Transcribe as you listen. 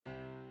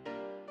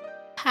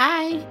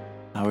Hi,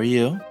 How are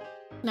you?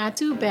 not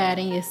too bad,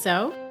 and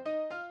yourself?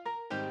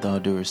 With all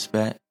due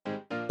respect,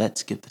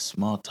 let's get the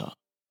small talk.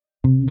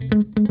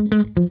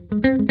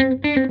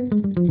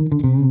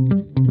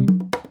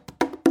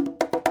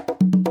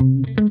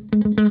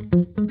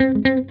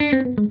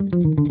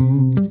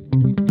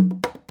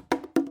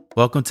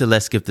 Welcome to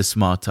Let's Skip the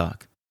Small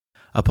Talk,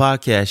 a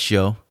podcast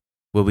show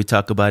where we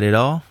talk about it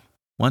all,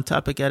 one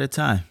topic at a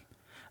time.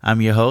 I'm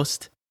your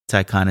host,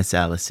 Tyconis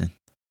Allison.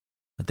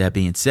 With that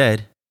being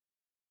said,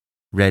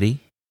 ready,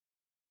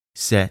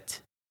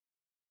 set,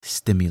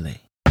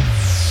 stimulate.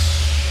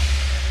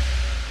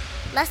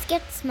 Let's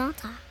get small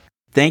talk.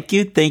 Thank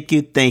you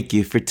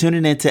for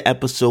tuning in to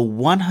episode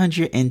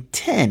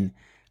 110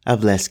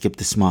 of Let's Skip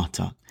the Small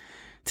Talk.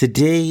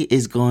 Today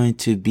is going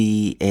to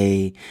be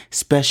a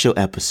special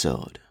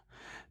episode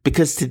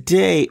because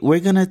today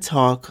we're going to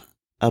talk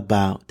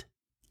about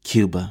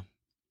Cuba.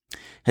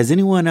 Has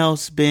anyone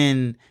else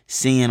been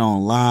seeing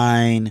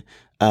online?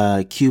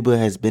 Cuba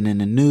has been in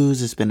the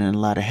news. It's been in a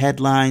lot of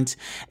headlines.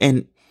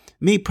 And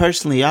me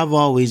personally, I've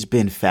always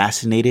been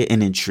fascinated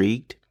and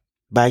intrigued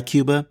by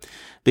Cuba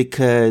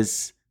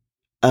because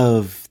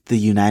of the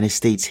United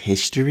States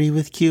history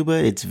with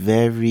Cuba. It's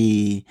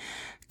very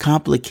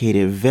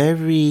complicated,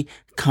 very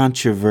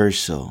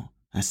controversial.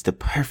 That's the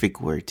perfect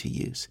word to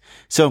use.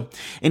 So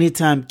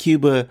anytime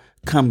Cuba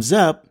comes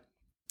up,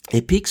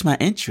 it piques my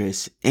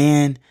interest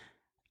and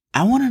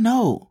I want to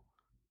know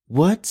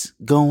what's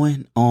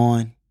going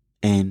on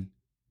in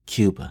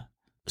Cuba.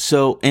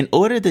 So in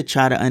order to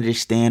try to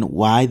understand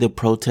why the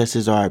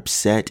protesters are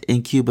upset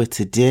in Cuba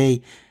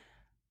today,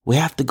 we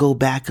have to go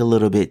back a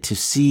little bit to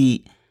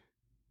see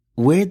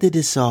where did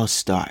this all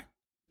start.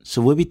 So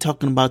we'll be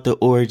talking about the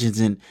origins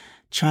and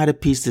try to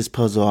piece this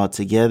puzzle all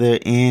together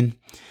and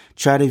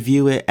try to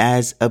view it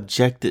as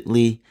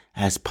objectively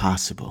as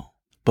possible.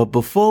 But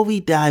before we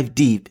dive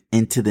deep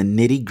into the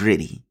nitty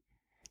gritty,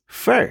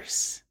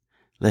 first,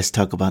 let's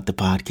talk about the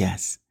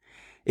podcast.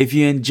 If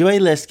you enjoy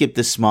Let's Skip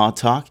the Small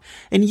Talk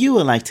and you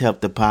would like to help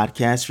the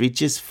podcast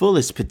reach its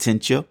fullest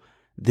potential,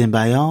 then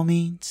by all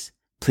means,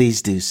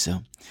 please do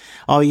so.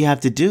 All you have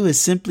to do is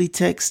simply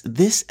text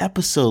this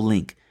episode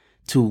link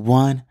to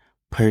one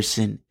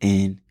person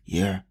in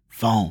your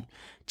phone.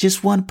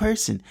 Just one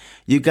person.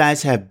 You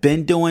guys have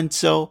been doing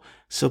so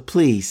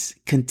please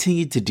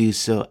continue to do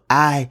so.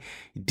 I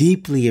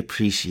deeply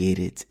appreciate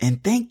it.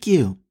 And thank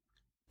you.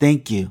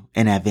 Thank you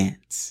in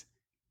advance.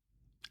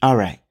 All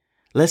right,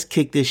 let's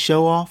kick this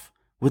show off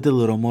with a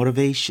little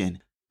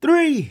motivation.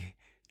 3,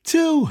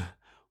 2,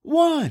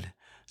 1,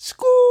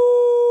 score!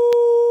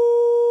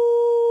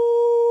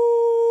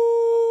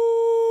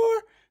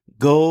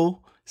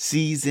 Goal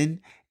season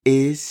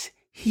is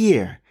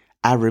here.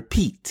 I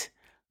repeat,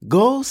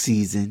 goal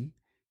season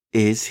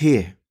is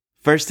here.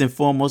 First and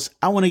foremost,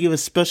 I want to give a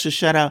special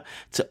shout out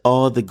to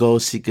all the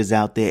goal seekers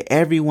out there,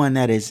 everyone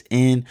that is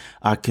in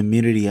our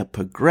community of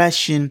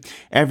progression,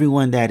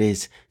 everyone that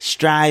is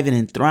striving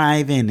and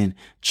thriving and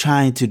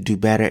trying to do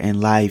better in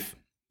life.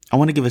 I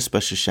want to give a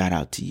special shout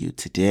out to you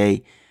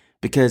today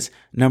because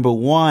number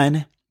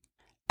one,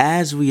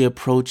 as we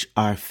approach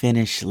our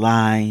finish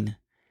line,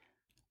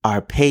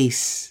 our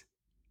pace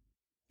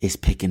is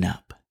picking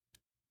up.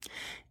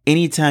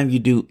 Anytime you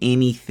do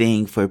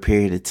anything for a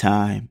period of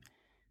time,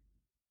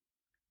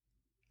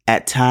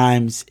 at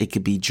times it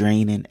could be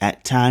draining.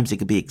 At times it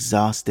could be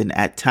exhausting.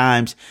 At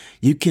times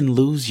you can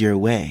lose your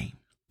way.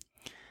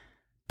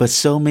 But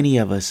so many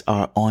of us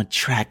are on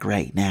track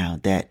right now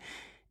that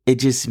it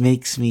just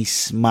makes me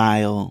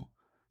smile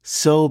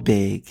so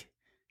big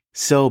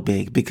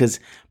because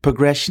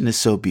progression is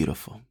so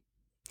beautiful.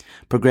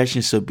 Progression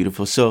is so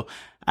beautiful. So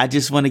I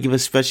just want to give a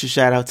special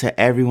shout out to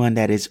everyone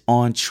that is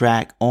on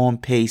track, on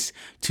pace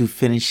to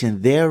finishing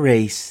their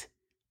race.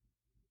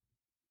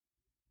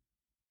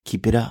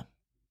 Keep it up.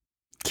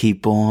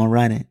 Keep on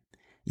running.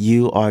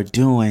 You are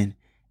doing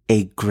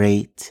a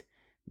great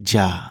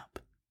job.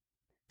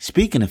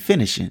 Speaking of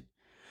finishing,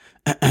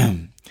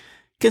 can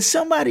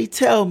somebody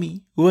tell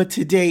me what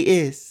today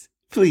is,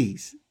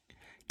 please?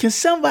 Can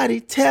somebody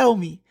tell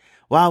me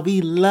why we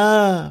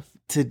love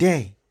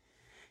today?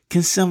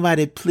 Can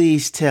somebody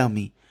please tell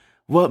me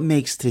what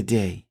makes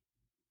today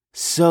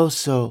so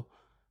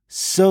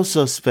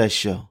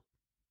special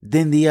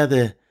than the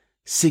other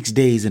 6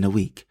 days in a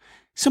week?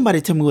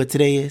 Somebody tell me what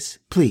today is,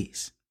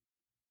 please.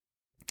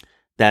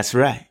 That's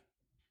right.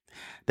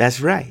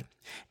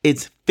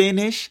 It's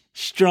Finish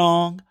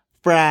Strong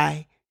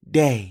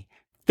Friday.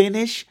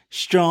 Finish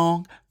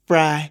Strong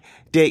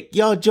Friday.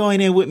 Y'all join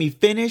in with me.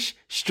 Finish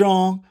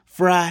Strong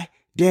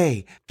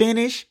Friday.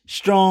 Finish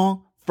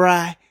Strong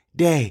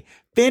Friday.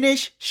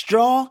 Finish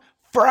Strong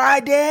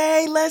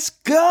Friday. Let's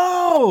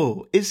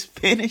go. It's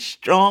Finish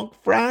Strong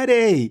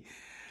Friday.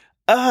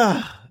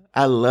 I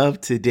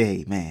love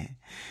today, man.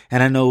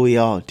 And I know we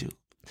all do.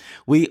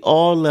 We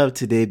all love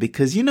today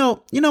because you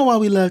know why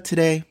we love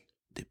today?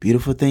 The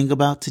beautiful thing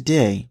about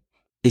today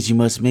is you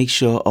must make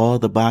sure all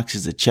the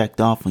boxes are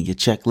checked off on your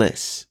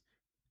checklist.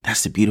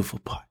 That's the beautiful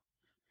part.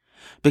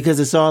 Because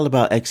it's all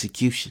about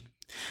execution.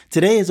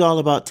 Today is all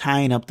about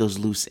tying up those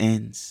loose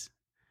ends.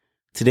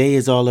 Today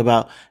is all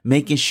about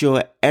making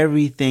sure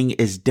everything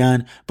is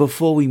done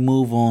before we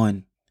move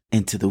on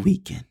into the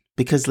weekend.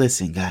 Because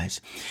listen, guys,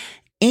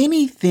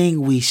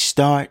 anything we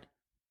start,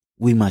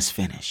 we must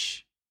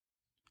finish.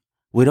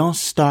 We don't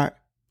start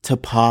to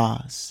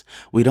pause.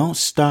 We don't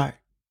start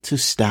to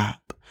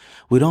stop.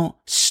 We don't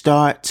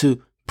start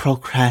to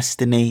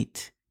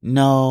procrastinate.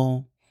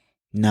 No.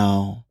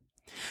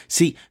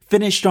 See,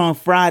 Finish Strong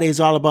Friday is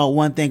all about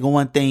one thing and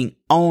one thing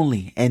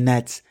only, and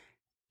that's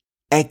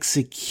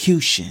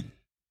execution.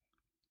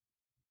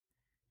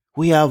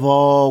 We have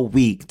all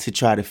week to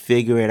try to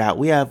figure it out.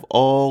 We have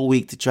all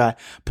week to try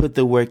put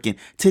the work in.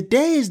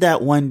 Today is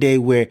that one day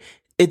where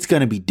it's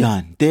going to be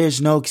done. There's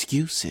no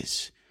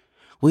excuses.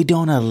 We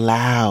don't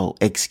allow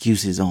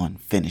excuses on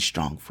Finish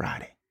Strong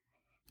Friday.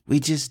 We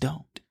just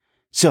don't.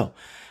 So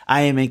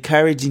I am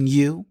encouraging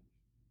you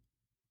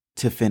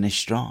to finish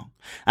strong.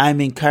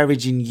 I'm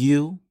encouraging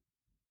you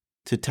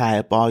to tie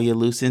up all your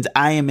loose ends.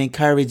 I am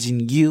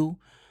encouraging you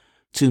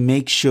to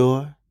make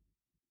sure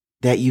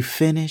that you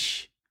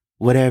finish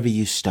whatever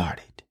you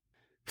started.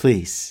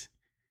 Please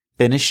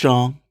finish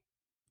strong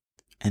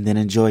and then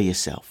enjoy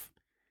yourself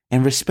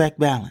and respect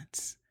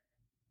balance,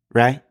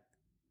 right?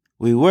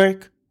 We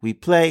work, we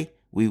play,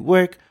 we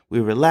work, we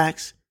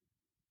relax.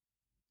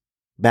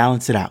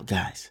 Balance it out,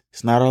 guys.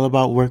 It's not all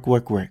about work.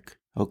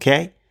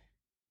 Okay?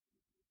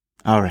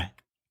 All right.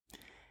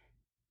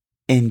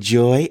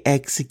 Enjoy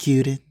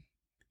executing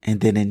and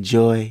then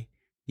enjoy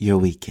your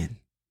weekend.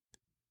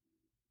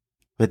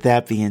 With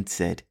that being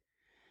said,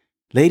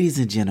 ladies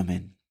and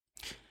gentlemen,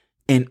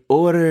 in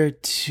order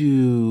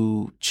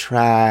to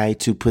try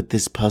to put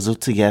this puzzle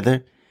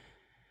together,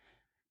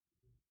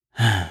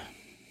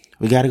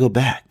 we got to go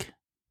back.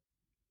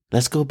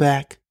 Let's go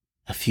back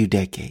a few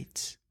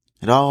decades.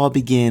 It all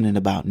began in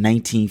about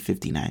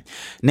 1959.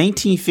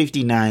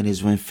 1959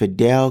 is when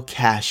Fidel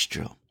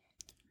Castro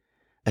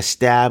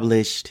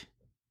established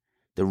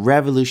the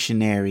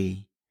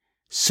revolutionary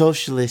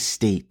socialist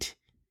state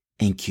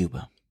in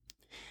Cuba.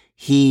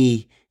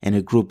 He and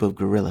a group of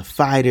guerrilla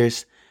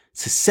fighters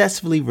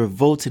successfully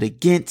revolted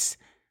against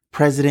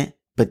President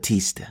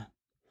Batista.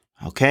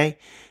 Okay?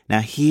 Now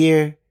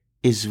here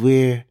is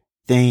where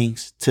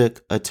things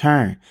took a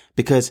turn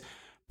because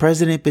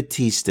President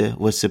Batista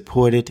was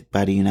supported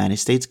by the United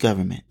States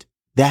government.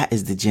 That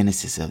is the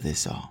genesis of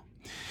this all.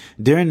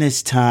 During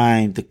this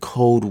time, the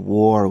Cold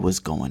War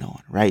was going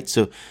on, right?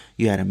 So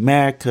you had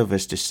America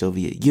versus the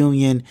Soviet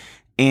Union,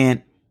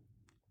 and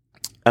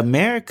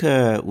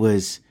America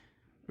was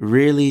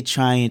really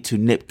trying to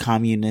nip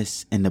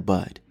communists in the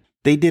bud.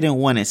 They didn't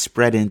want it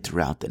spreading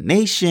throughout the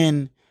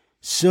nation,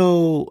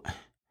 so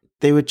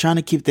they were trying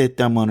to keep their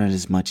thumb on it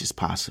as much as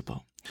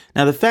possible.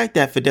 Now, the fact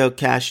that Fidel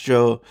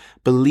Castro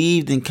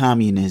believed in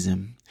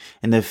communism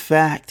and the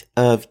fact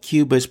of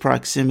Cuba's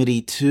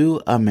proximity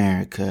to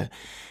America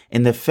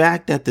and the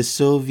fact that the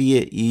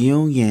Soviet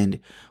Union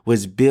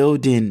was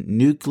building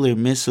nuclear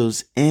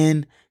missiles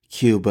in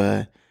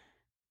Cuba,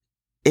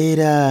 it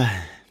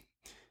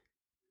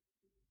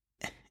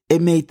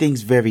made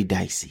things very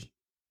dicey.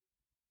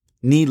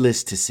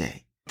 Needless to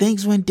say,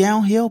 things went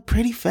downhill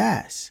pretty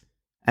fast.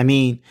 I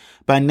mean,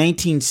 by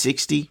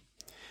 1960,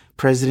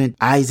 President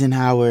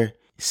Eisenhower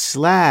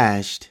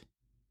slashed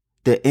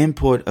the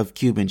import of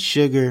Cuban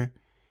sugar,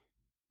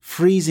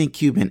 freezing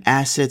Cuban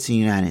assets in the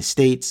United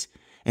States,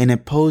 and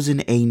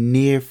imposing a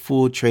near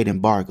full trade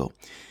embargo.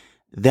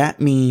 That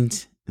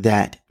means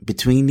that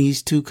between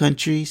these two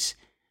countries,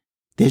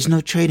 there's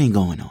no trading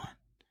going on.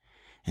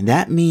 And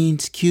that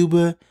means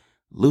Cuba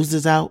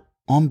loses out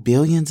on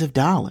billions of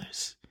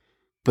dollars.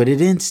 But it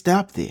didn't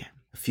stop there.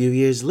 A few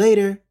years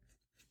later,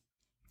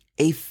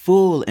 a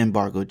full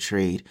embargo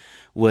trade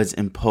was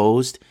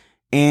imposed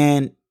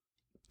and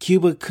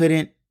Cuba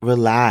couldn't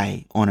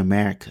rely on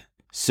America.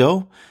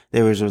 So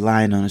they was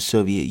relying on the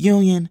Soviet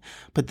Union,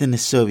 but then the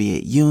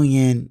Soviet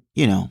Union,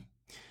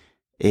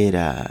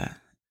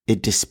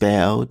 it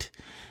dispelled.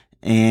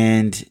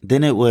 And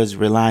then it was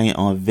relying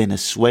on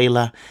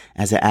Venezuela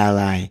as an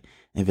ally,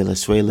 and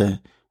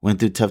Venezuela went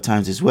through tough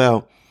times as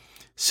well.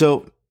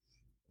 So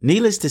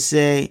needless to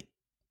say,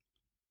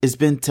 it's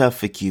been tough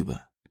for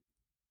Cuba.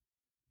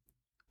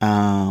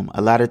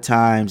 A lot of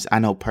times, I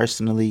know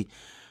personally,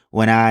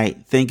 when I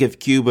think of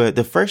Cuba,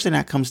 the first thing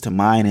that comes to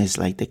mind is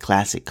like the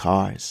classic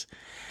cars.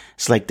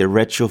 It's like the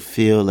retro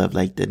feel of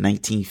like the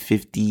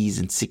 1950s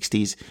and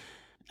 60s.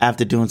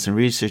 After doing some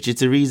research,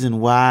 it's the reason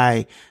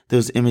why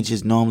those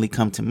images normally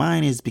come to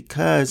mind is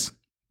because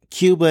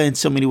Cuba, in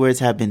so many words,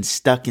 have been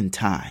stuck in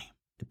time.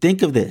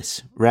 Think of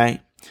this,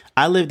 right?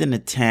 I lived in the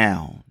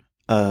town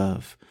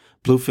of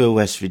Bluefield,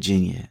 West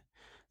Virginia,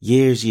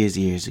 years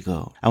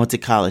ago. I went to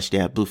college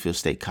there at Bluefield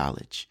State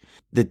College.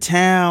 The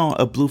town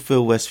of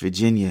Bluefield, West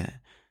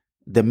Virginia,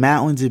 the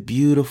mountains are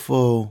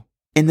beautiful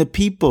and the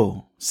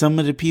people, some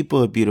of the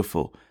people are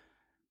beautiful.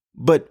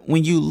 But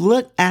when you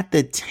look at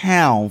the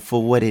town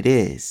for what it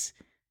is,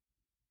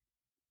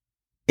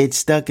 it's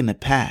stuck in the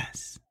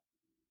past.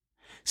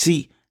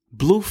 See,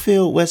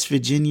 Bluefield, West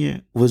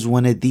Virginia was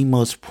one of the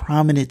most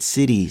prominent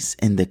cities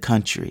in the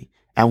country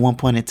at one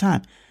point in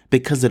time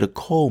because of the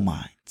coal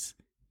mines.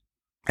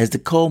 As the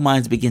coal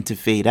mines began to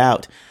fade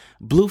out,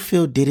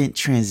 Bluefield didn't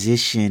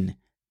transition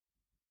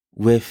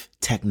with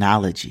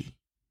technology.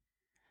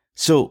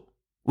 So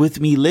with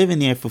me living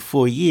there for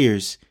 4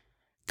 years,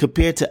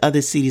 compared to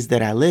other cities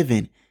that I live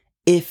in,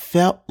 it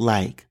felt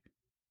like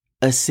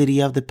a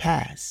city of the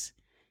past,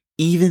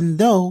 even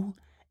though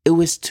it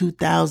was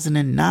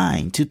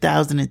 2009,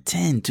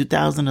 2010,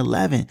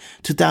 2011,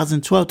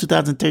 2012,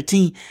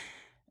 2013.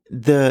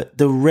 The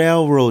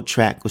railroad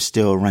track was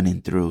still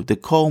running through. The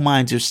coal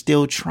mines are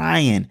still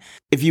trying.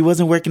 If you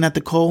wasn't working at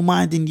the coal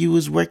mine, then you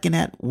was working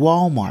at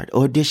Walmart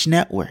or Dish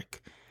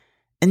Network.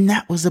 And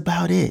that was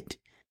about it.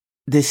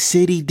 The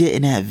city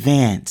didn't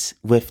advance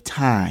with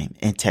time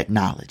and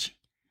technology.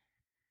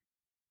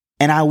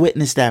 And I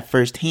witnessed that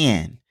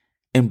firsthand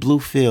in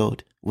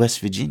Bluefield,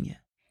 West Virginia.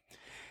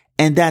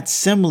 And that's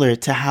similar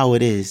to how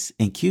it is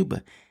in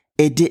Cuba.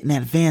 It didn't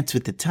advance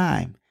with the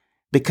time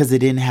because it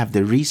didn't have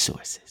the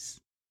resources.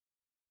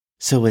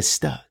 So it's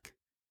stuck.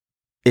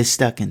 It's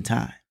stuck in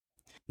time.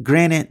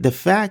 Granted, the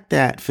fact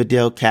that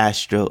Fidel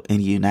Castro and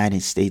the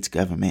United States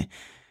government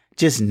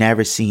just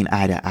never seen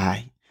eye to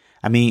eye.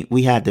 I mean,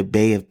 we had the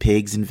Bay of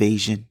Pigs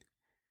invasion.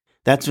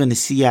 That's when the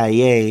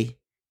CIA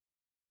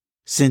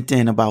sent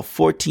in about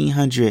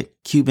 1,400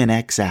 Cuban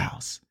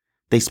exiles.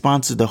 They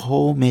sponsored the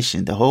whole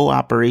mission, the whole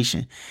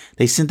operation.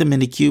 They sent them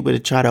into Cuba to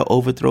try to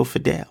overthrow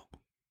Fidel.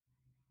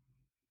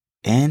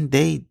 And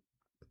they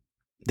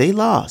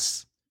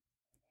lost.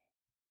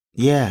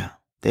 Yeah,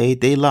 they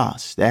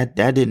lost. That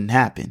didn't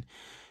happen.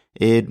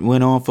 It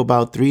went on for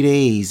about 3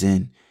 days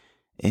and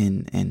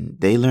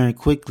they learned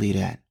quickly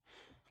that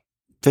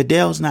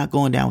Fidel's not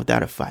going down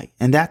without a fight.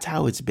 And that's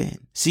how it's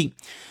been. See,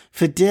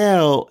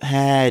 Fidel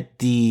had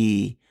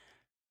the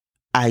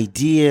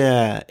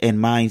idea and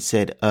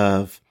mindset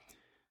of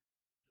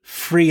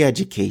free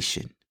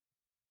education,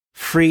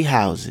 free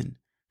housing,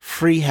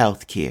 free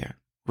healthcare,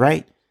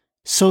 right?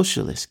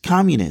 Socialist,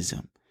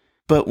 communism.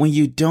 But when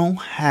you don't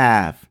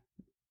have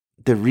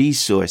the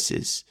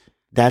resources,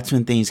 that's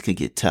when things could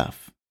get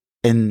tough.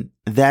 And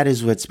that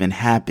is what's been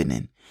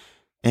happening.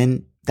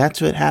 And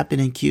that's what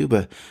happened in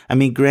Cuba. I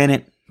mean,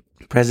 granted,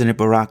 President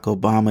Barack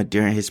Obama,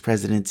 during his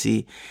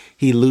presidency,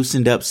 he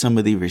loosened up some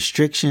of the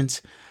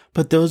restrictions,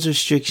 but those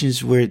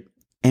restrictions were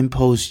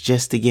imposed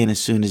just again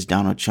as soon as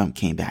Donald Trump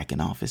came back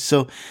in office.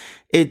 So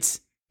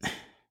it's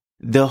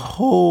the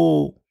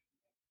whole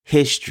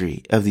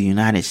history of the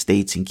United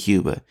States and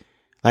Cuba,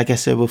 like I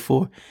said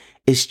before,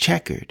 is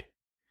checkered.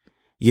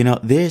 You know,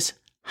 there's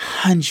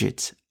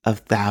hundreds of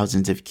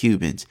thousands of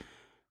Cubans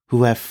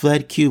who have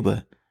fled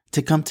Cuba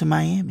to come to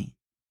Miami.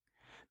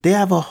 They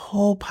have a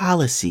whole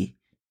policy,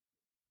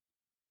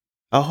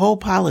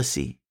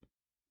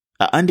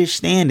 an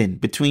understanding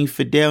between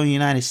Fidel and the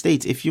United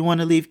States. If you want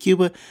to leave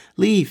Cuba,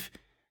 leave.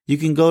 You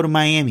can go to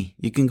Miami.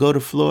 You can go to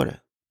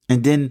Florida.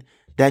 And then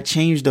that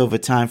changed over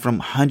time from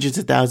hundreds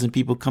of thousands of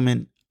people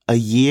coming a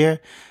year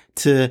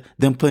to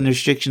them putting a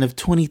restriction of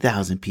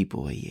 20,000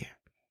 people a year.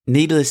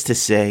 Needless to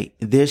say,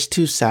 there's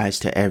two sides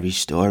to every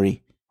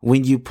story.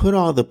 When you put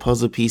all the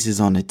puzzle pieces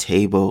on the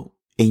table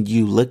and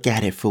you look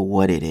at it for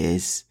what it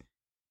is,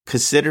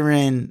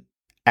 considering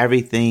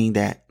everything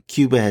that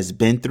Cuba has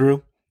been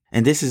through,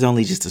 and this is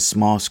only just a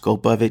small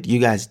scope of it, you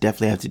guys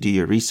definitely have to do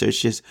your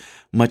research just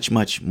much,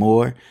 much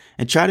more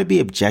and try to be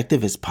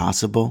objective as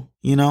possible.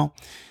 You know,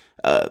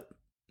 the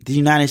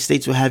United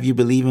States will have you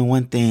believe in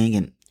one thing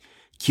and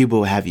Cuba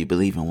will have you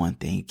believe in one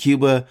thing.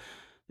 Cuba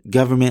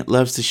government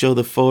loves to show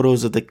the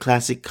photos of the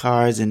classic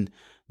cars and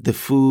the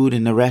food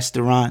and the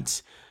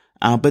restaurants.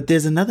 But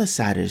there's another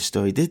side of the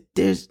story.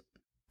 There's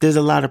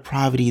a lot of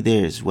poverty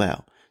there as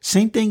well.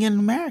 Same thing in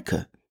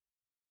America.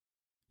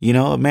 You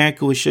know,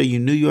 America will show you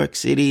New York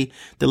City,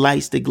 the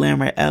lights, the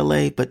glamour,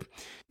 LA, but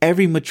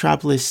every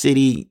metropolis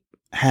city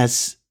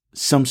has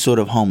some sort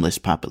of homeless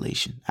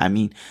population. I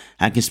mean,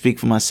 I can speak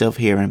for myself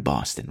here in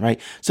Boston, right?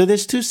 So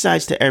there's two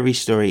sides to every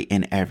story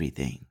in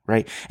everything,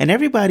 right? And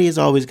everybody is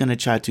always going to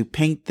try to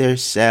paint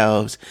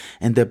themselves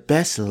in the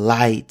best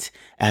light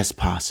as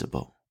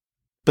possible.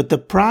 But the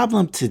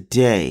problem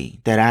today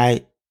that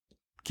I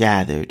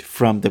gathered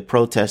from the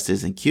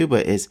protesters in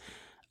Cuba is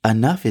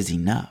enough is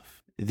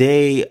enough.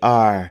 They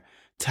are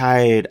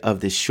tired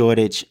of the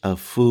shortage of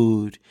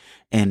food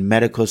and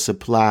medical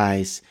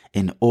supplies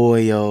and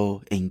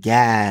oil and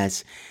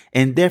gas,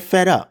 and they're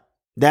fed up.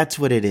 That's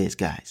what it is,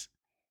 guys.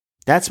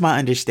 That's my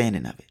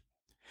understanding of it.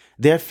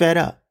 They're fed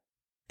up,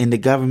 and the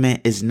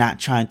government is not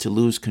trying to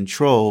lose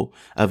control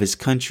of its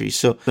country.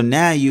 So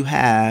now you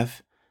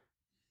have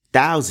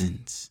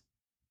thousands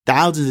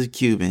of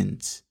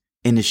Cubans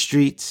in the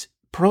streets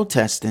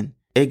protesting.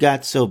 It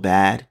got so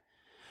bad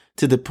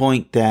to the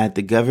point that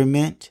the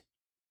government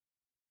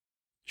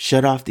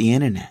shut off the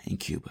internet in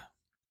Cuba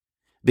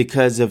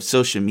because of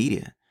social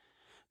media,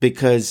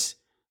 because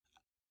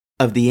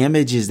of the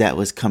images that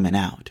was coming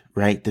out,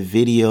 right? The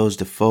videos,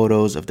 the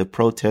photos of the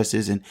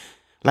protesters. And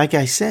like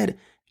I said,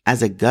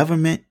 as a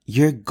government,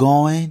 you're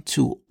going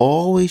to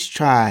always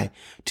try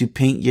to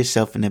paint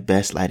yourself in the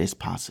best light as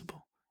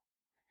possible.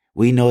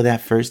 We know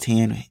that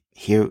firsthand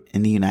here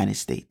in the United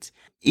States.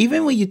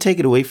 Even when you take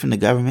it away from the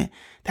government,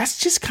 that's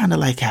just kind of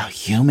like how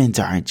humans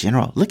are in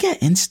general. Look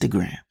at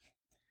Instagram.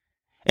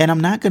 And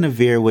I'm not going to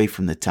veer away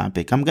from the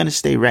topic. I'm going to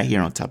stay right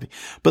here on topic.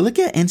 But look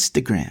at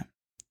Instagram,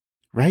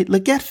 right?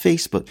 Look at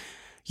Facebook.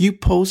 You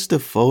post the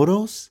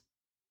photos,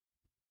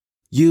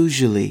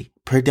 usually,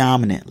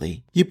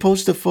 predominantly, you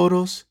post the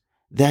photos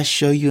that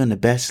show you in the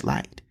best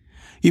light.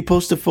 You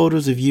post the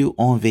photos of you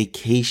on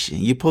vacation.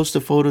 You post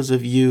the photos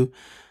of you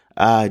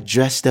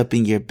dressed up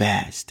in your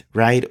best,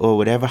 right? Or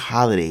whatever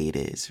holiday it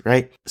is,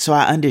 right? So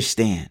I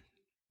understand.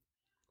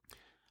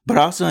 But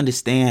I also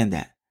understand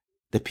that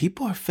the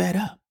people are fed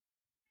up.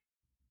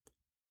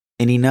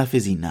 And enough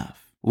is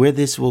enough. Where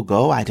this will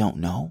go, I don't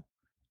know.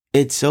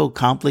 It's so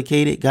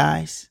complicated,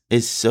 guys.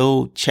 It's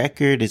so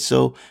checkered. It's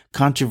so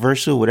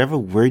controversial. Whatever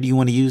word you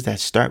want to use that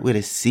start with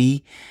a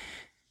C.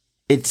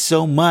 It's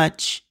so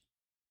much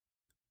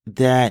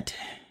that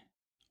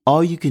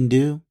all you can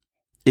do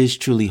is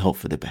truly hope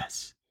for the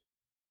best.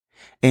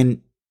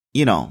 And,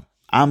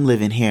 I'm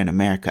living here in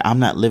America. I'm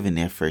not living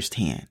there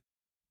firsthand,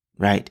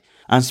 right?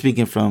 I'm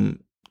speaking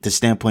from the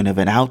standpoint of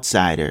an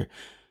outsider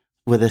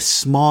with a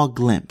small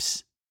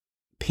glimpse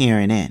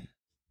peering in.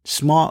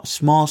 Small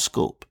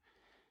scope.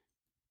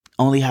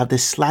 Only have the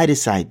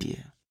slightest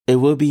idea. It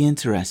will be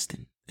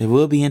interesting. It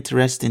will be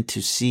interesting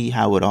to see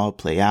how it all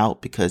play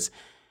out, because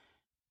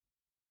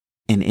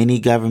in any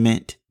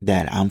government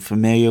that I'm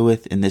familiar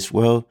with in this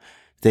world,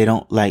 they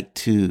don't like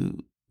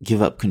to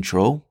give up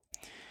control.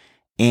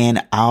 And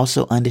I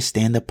also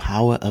understand the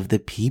power of the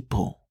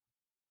people.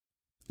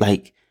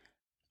 Like,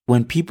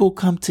 when people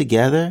come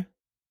together,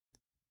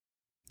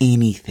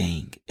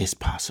 anything is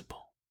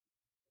possible.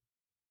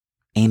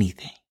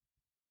 Anything.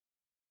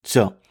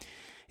 So,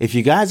 if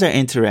you guys are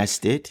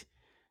interested,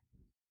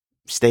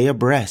 stay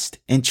abreast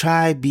and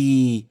try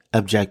be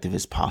objective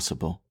as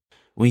possible.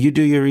 When you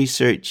do your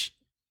research,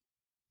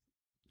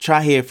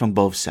 try hear from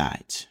both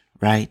sides,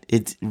 right?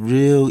 It's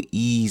real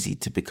easy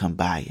to become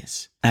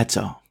biased. That's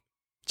all.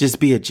 Just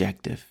be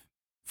objective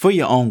for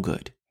your own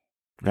good,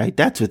 right?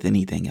 That's with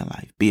anything in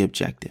life. Be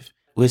objective.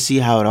 We'll see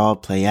how it all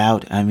play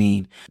out. I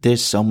mean,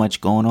 there's so much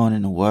going on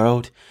in the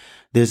world.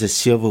 There's a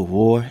civil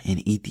war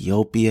in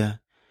Ethiopia.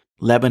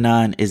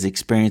 Lebanon is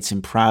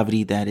experiencing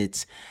poverty that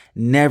it's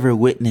never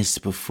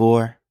witnessed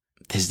before.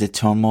 There's the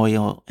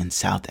turmoil in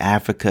South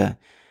Africa.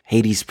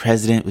 Haiti's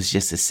president was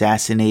just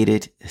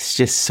assassinated. It's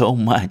just so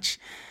much.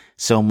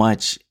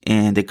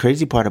 And the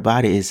crazy part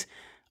about it is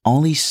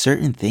only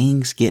certain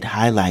things get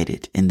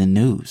highlighted in the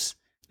news.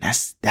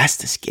 That's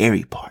the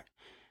scary part,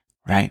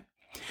 right?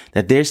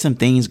 That there's some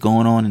things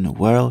going on in the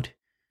world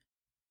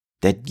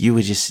that you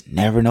would just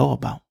never know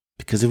about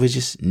because it would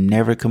just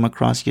never come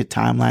across your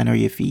timeline or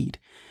your feed.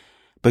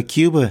 But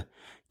Cuba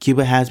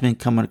has been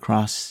coming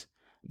across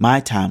my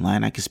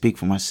timeline. I can speak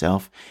for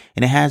myself,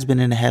 and it has been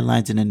in the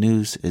headlines in the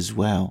news as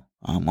well,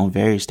 on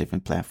various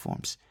different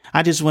platforms.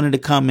 I just wanted to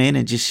come in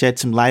and just shed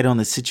some light on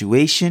the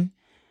situation,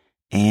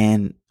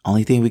 and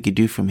only thing we could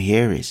do from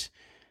here is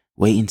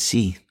wait and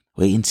see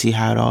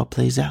how it all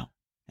plays out.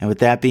 And with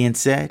that being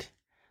said,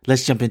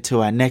 let's jump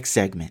into our next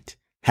segment.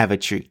 Have a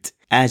treat.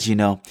 As you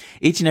know,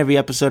 each and every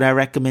episode, I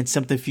recommend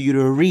something for you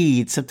to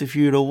read, something for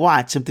you to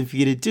watch, something for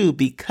you to do,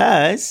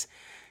 because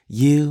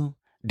you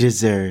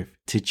deserve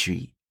to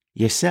treat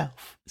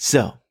yourself.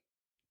 So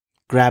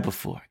grab a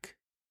fork.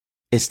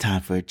 It's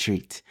time for a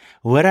treat.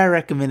 What I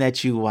recommend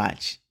that you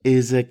watch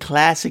is a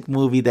classic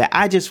movie that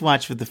I just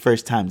watched for the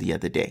first time the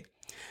other day.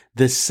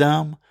 The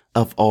Sum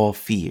of All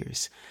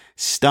Fears,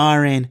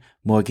 starring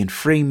Morgan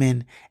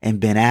Freeman and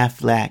Ben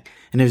Affleck.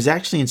 And it was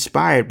actually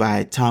inspired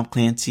by Tom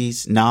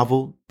Clancy's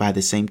novel by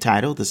the same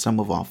title, The Sum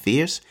of All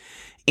Fears.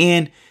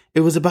 And it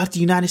was about the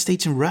United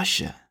States and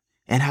Russia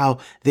and how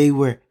they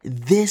were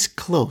this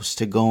close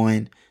to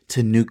going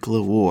to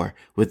nuclear war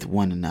with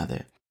one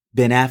another.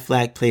 Ben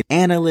Affleck played an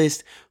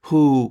analyst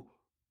who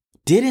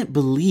didn't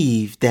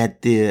believe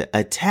that the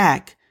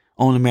attack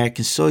on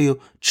American soil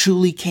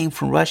truly came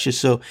from Russia.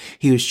 So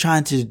he was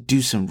trying to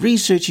do some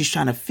research. He's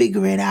trying to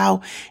figure it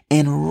out.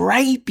 And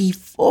right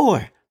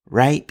before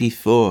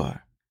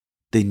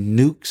the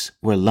nukes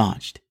were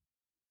launched,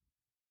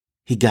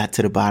 he got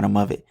to the bottom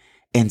of it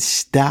and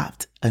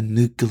stopped a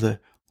nuclear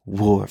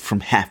war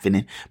from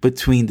happening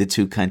between the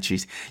two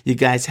countries. You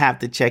guys have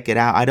to check it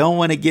out. I don't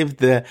want to give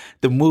the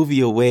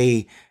movie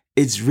away.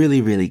 It's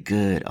really, really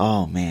good.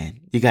 Oh man,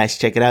 you guys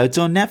check it out. It's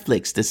on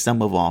Netflix, The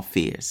Sum of All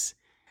Fears.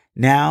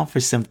 Now for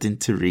something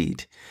to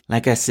read.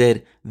 Like I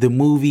said, the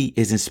movie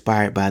is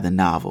inspired by the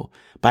novel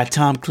by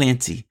Tom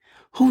Clancy.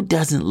 Who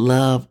doesn't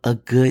love a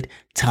good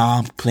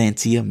Tom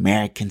Clancy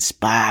American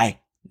spy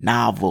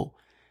novel?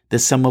 The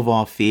Sum of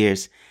All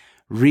Fears.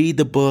 Read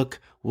the book,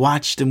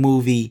 watch the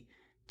movie,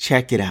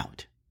 check it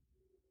out.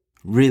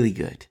 Really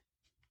good.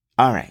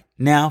 All right,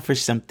 now for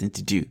something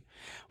to do.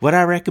 What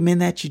I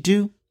recommend that you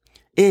do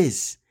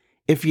is,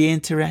 if you're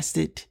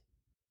interested,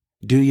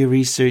 do your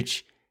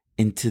research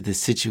into the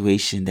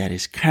situation that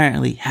is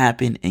currently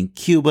happening in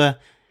Cuba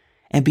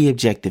and be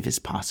objective as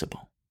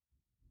possible.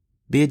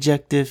 Be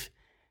objective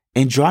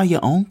and draw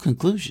your own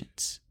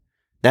conclusions.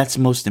 That's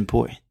most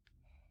important.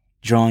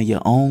 Drawing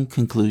your own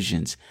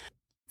conclusions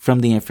from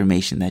the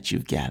information that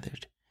you've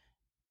gathered.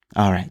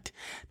 All right.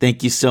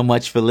 Thank you so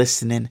much for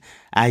listening.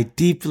 I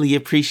deeply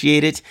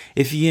appreciate it.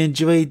 If you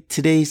enjoyed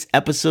today's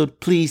episode,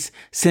 please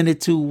send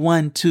it to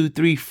 1, 2,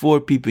 3,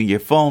 4 people in your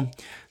phone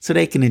so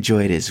they can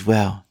enjoy it as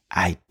well.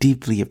 I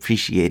deeply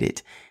appreciate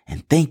it.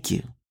 And thank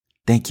you.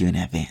 Thank you in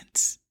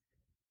advance.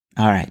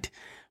 All right.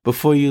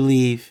 Before you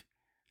leave,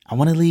 I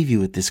want to leave you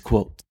with this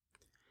quote.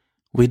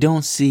 We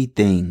don't see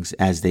things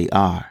as they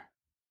are.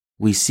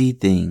 We see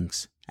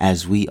things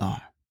as we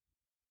are.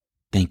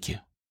 Thank you.